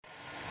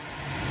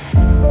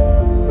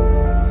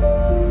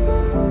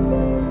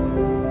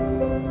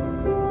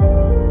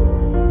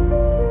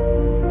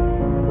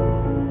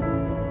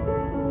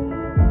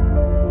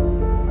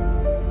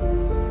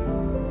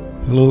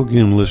Hello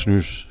again,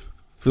 listeners.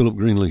 Philip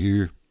Greenley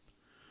here.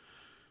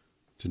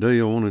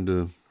 Today I wanted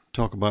to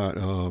talk about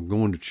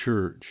going to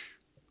church.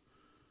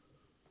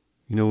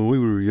 You know, when we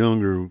were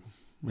younger,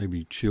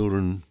 maybe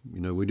children,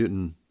 we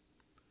didn't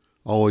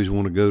always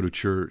want to go to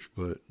church,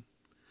 but,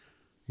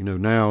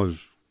 now as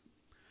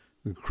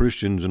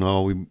Christians and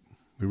all, we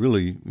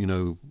really,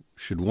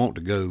 should want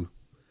to go.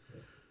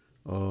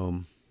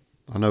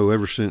 I know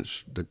ever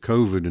since the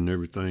COVID and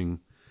everything,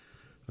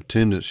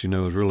 attendance,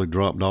 has really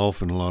dropped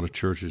off in a lot of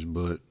churches,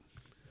 but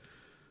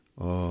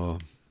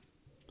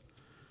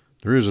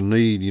there is a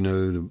need,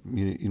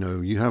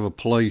 you have a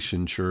place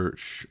in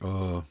church.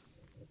 I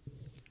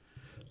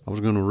was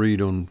going to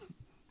read on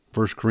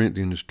 1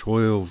 Corinthians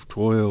 12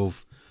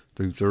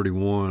 through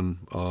 31.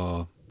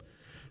 I'm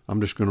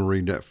just going to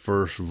read that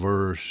first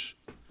verse,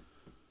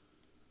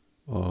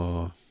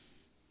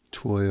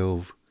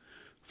 12.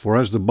 For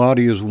as the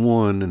body is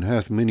one and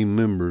hath many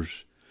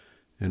members,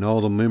 and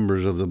all the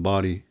members of the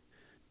body,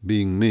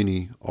 being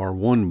many, are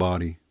one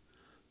body,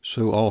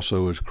 so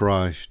also is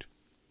Christ.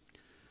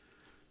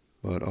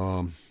 But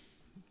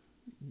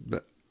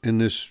in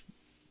this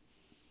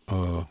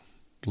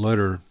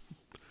letter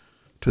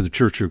to the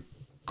church of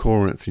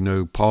Corinth,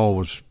 Paul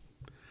was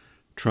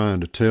trying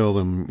to tell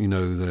them,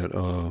 that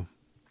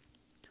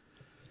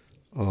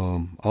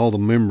all the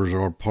members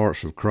are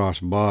parts of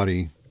Christ's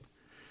body,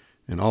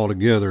 and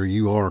altogether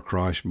you are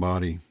Christ's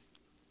body.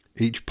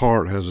 Each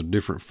part has a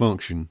different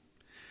function.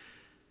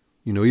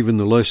 Even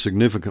the less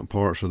significant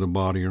parts of the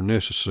body are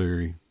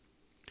necessary.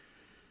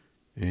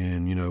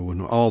 And,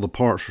 when all the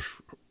parts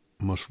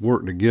must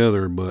work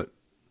together, but,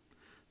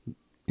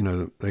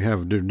 they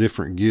have their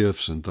different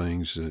gifts and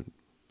things.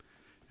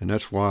 And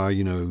that's why,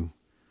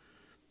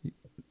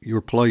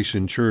 your place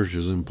in church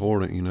is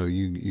important.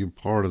 You're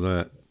part of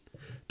that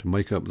to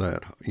make up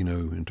that,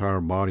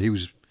 entire body. He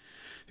was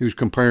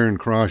comparing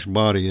Christ's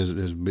body as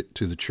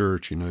to the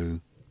church,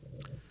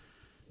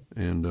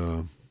 And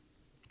the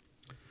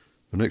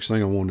next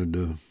point I wanted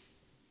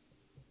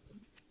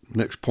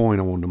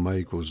to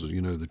make was,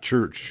 the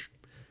church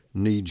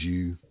needs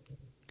you.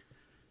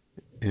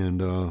 And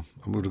I'm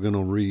going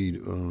to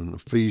read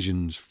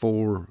Ephesians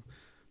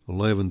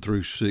 4:11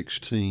 through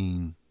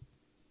 16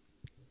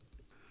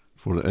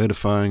 for the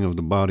edifying of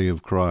the body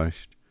of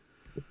Christ,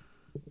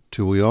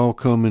 till we all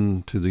come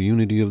into the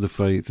unity of the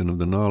faith and of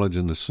the knowledge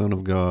of the Son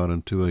of God,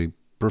 unto a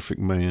perfect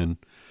man,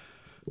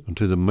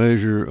 unto the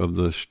measure of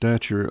the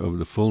stature of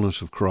the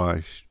fullness of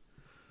Christ,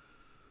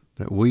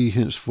 that we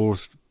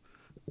henceforth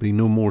be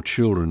no more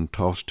children,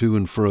 tossed to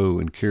and fro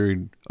and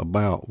carried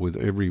about with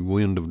every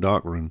wind of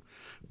doctrine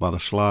by the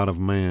sleight of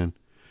man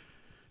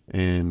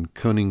and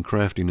cunning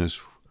craftiness,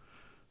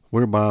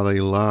 whereby they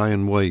lie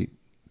in wait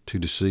to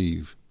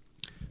deceive.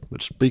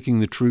 But speaking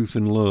the truth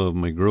in love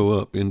may grow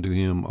up into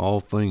him all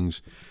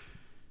things,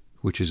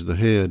 which is the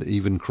head,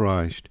 even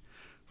Christ,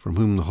 from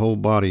whom the whole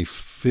body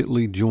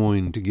fitly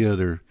joined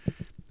together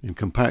and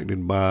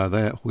compacted by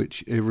that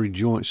which every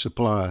joint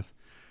supplieth,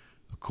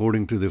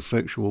 according to the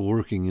effectual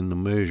working in the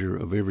measure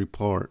of every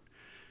part,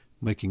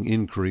 making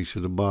increase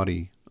of the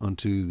body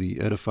unto the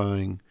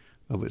edifying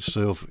of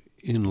itself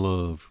in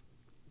love.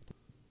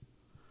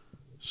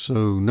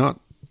 So not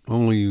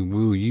only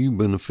will you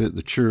benefit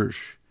the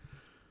church,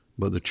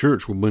 but the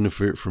church will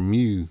benefit from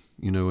you,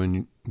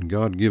 and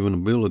God-given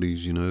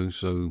abilities,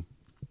 so,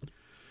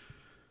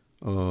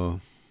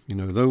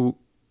 though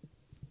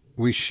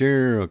we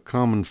share a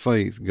common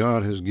faith,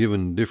 God has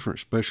given different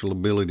special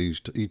abilities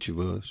to each of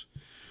us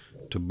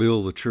to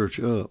build the church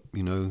up,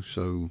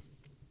 so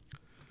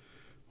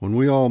when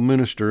we all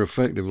minister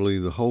effectively,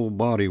 the whole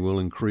body will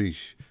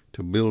increase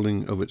to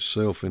building of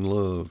itself in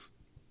love.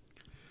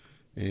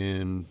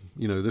 And,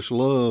 this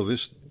love,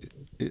 it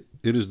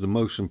is the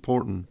most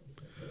important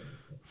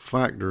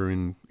factor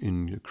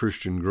in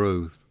Christian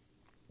growth.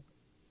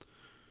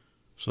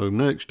 So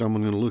next I'm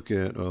going to look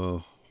at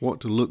what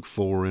to look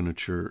for in a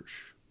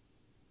church.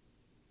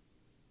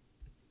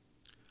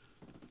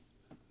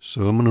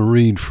 So I'm going to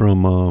read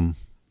from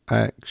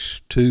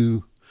Acts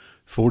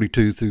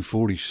 2:42 through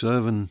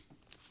 47.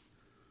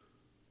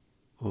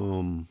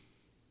 And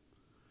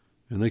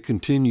they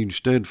continued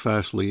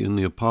steadfastly in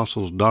the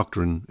apostles'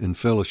 doctrine and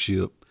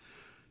fellowship,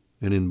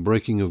 and in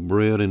breaking of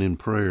bread and in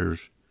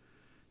prayers.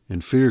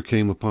 And fear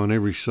came upon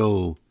every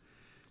soul,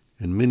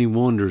 and many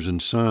wonders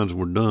and signs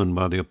were done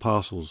by the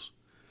apostles.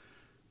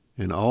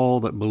 And all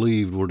that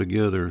believed were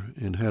together,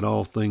 and had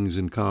all things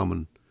in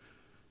common.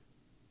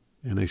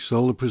 And they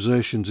sold their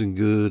possessions and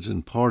goods,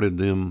 and parted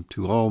them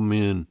to all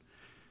men,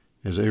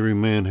 as every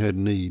man had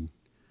need.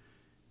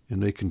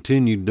 And they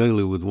continued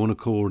daily with one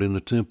accord in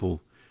the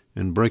temple,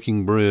 and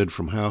breaking bread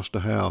from house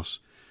to house,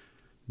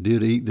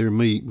 did eat their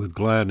meat with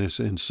gladness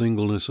and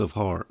singleness of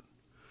heart,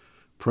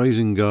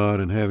 praising God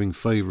and having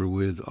favor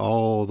with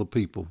all the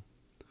people.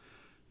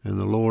 And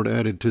the Lord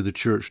added to the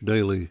church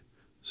daily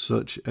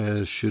such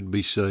as should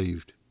be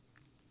saved.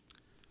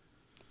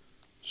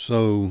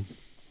 So,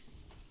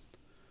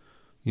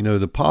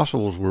 the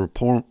apostles were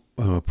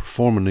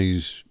performing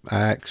these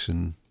acts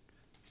and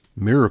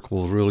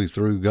miracles really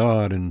through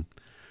God, and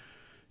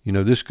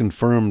This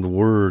confirmed the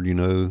word.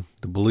 The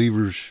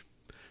believers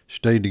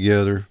stayed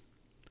together.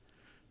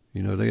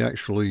 They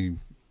actually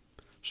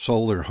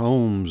sold their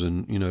homes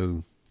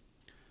and,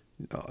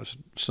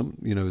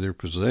 their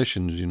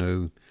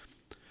possessions,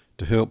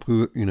 to help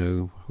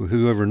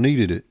whoever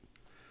needed it.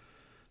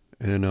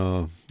 And,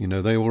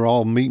 they were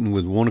all meeting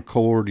with one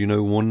accord,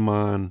 one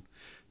mind,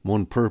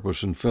 one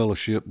purpose and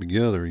fellowship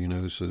together,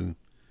 so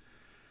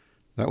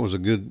that was a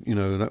good,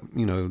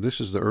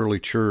 this is the early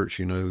church,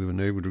 when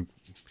they were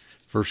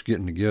first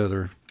getting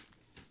together.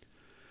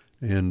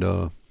 And,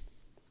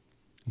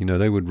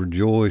 they would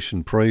rejoice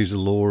and praise the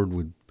Lord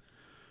with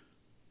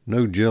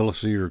no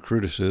jealousy or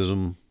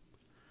criticism,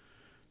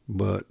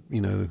 but,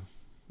 they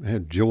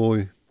had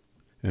joy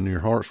and their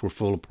hearts were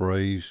full of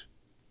praise.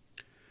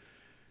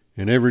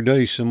 And every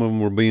day some of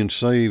them were being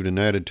saved and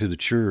added to the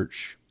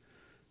church.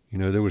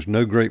 There was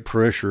no great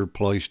pressure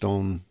placed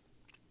on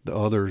the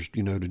others,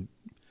 to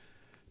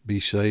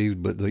be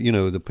saved, but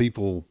the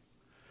people,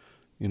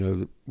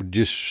 would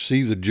just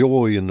see the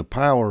joy and the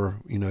power,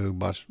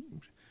 by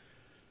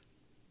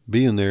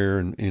being there,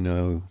 and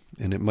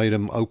and it made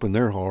them open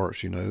their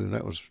hearts.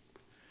 That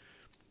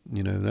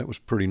was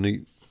pretty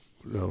neat.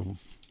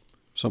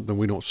 Something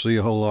we don't see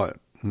a whole lot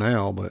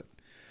now, but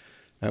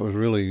that was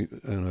really,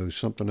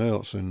 something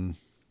else. And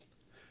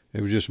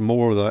it was just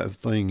more of that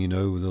thing,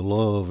 with the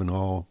love and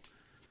all.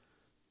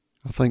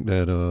 I think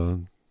that,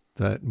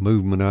 that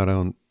movement out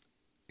on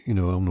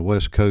the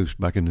West Coast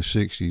back in the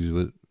 60s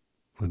with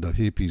the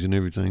hippies and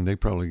everything, they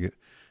probably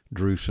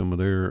drew some of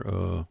their,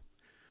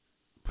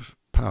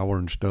 power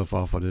and stuff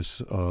off of this,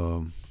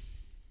 the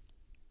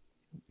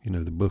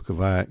book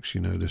of Acts,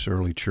 this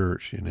early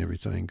church and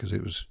everything.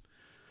 'Cause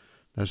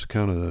that's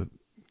kind of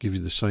give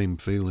you the same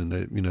feeling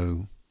that,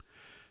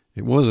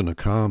 it wasn't a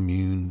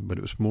commune, but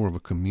it was more of a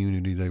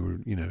community. They were,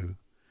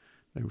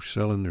 they were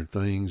selling their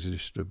things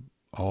just to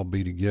all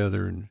be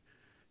together and,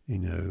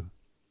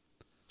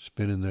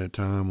 spending that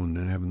time and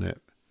having that,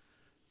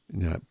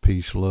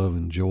 peace, love,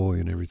 and joy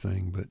and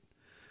everything. But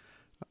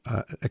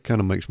it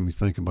kind of makes me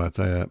think about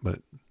that.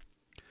 But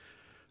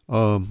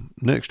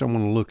next I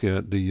want to look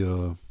at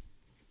the,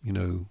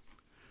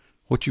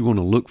 what you want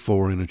to look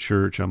for in a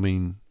church. I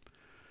mean,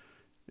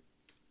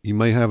 you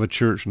may have a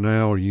church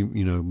now, or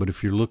but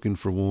if you're looking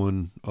for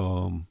one,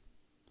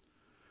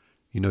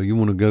 you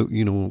want to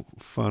go,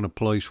 find a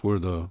place where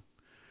the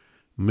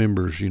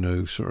members,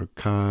 sort of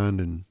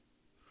kind and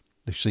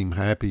they seem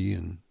happy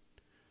and,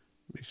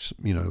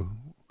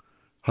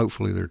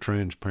 hopefully they're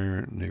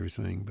transparent and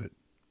everything. But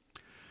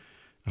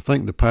I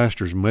think the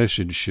pastor's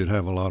message should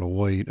have a lot of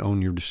weight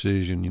on your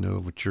decision,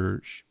 of a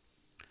church.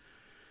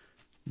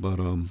 But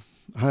I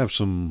have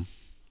some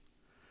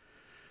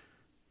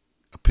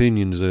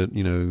opinions that,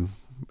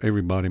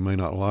 everybody may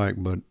not like,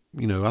 but,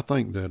 I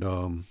think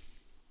that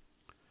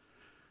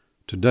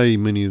today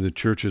many of the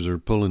churches are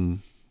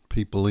pulling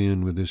people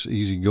in with this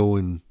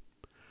easygoing,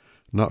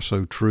 not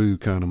so true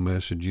kind of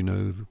message.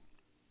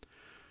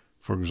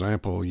 For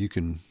example, you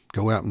can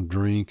go out and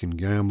drink and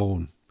gamble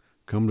and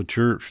come to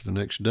church the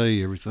next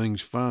day,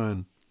 everything's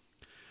fine.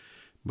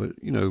 But,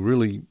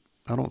 really,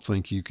 I don't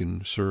think you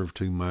can serve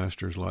two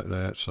masters like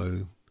that.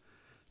 So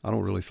I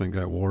don't really think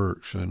that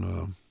works.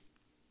 And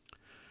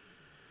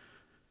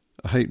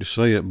I hate to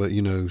say it, but,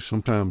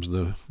 sometimes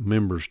the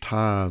members'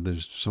 tithe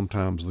is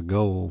sometimes the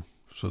goal.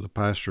 So the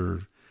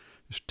pastor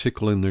is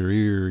tickling their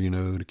ear,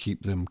 to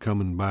keep them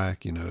coming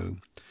back,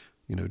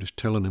 just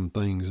telling them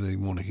things they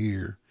want to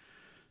hear.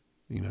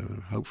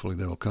 Hopefully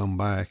they'll come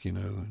back,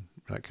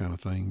 that kind of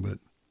thing.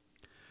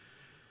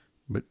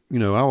 But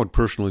I would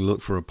personally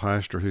look for a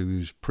pastor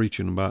who's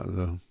preaching about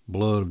the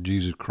blood of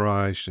Jesus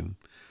Christ and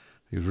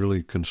he's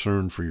really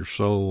concerned for your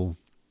soul.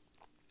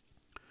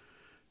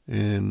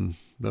 And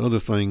the other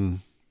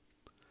thing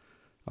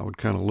I would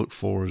kind of look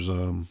for is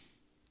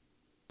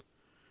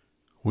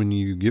when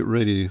you get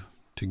ready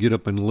to get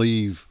up and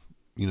leave,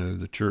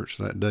 the church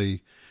that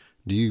day,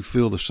 do you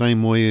feel the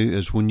same way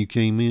as when you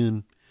came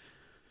in?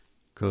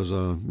 Because,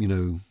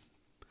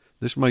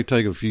 this may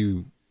take a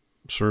few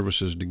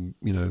services to,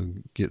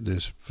 get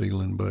this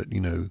feeling, but,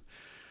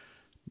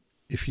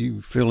 if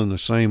you feel in the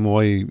same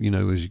way,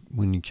 as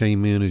when you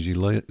came in, as you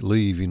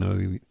leave,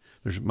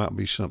 there might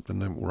be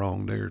something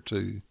wrong there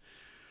too.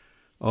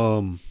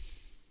 The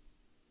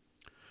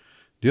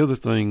other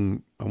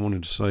thing I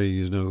wanted to say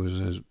is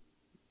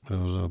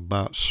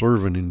about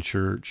serving in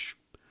church.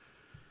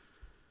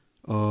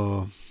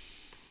 Once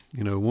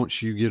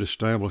you get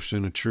established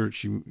in a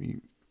church,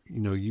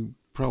 you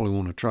probably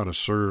want to try to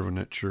serve in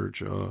that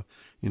church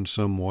in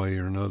some way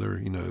or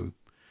another,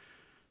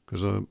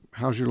 because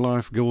how's your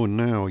life going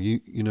now?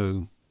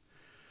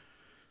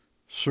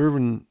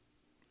 Serving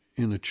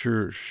in the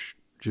church,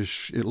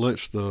 it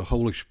lets the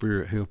Holy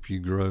Spirit help you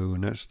grow,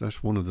 and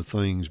that's one of the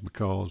things,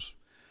 because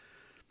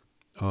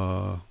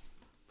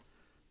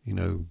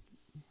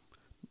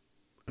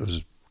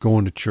as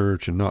going to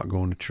church and not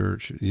going to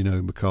church,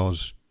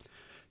 because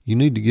you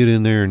need to get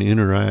in there and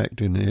interact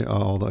and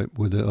all that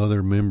with the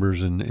other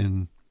members,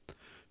 and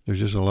there's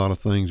just a lot of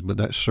things, but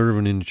that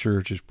serving in the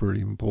church is pretty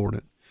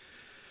important.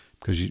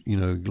 because you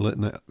know,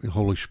 letting that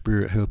Holy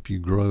Spirit help you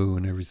grow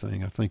and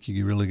everything. I think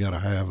you really got to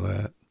have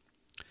that.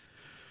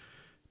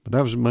 But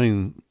that was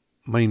the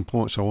main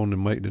points I wanted to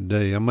make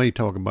today. I may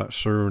talk about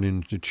serving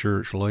in the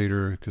church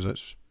later, because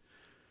that's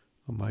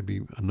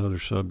maybe another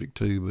subject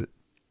too.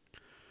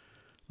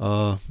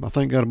 But I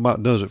think that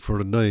about does it for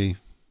today.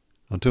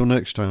 Until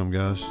next time,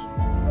 guys.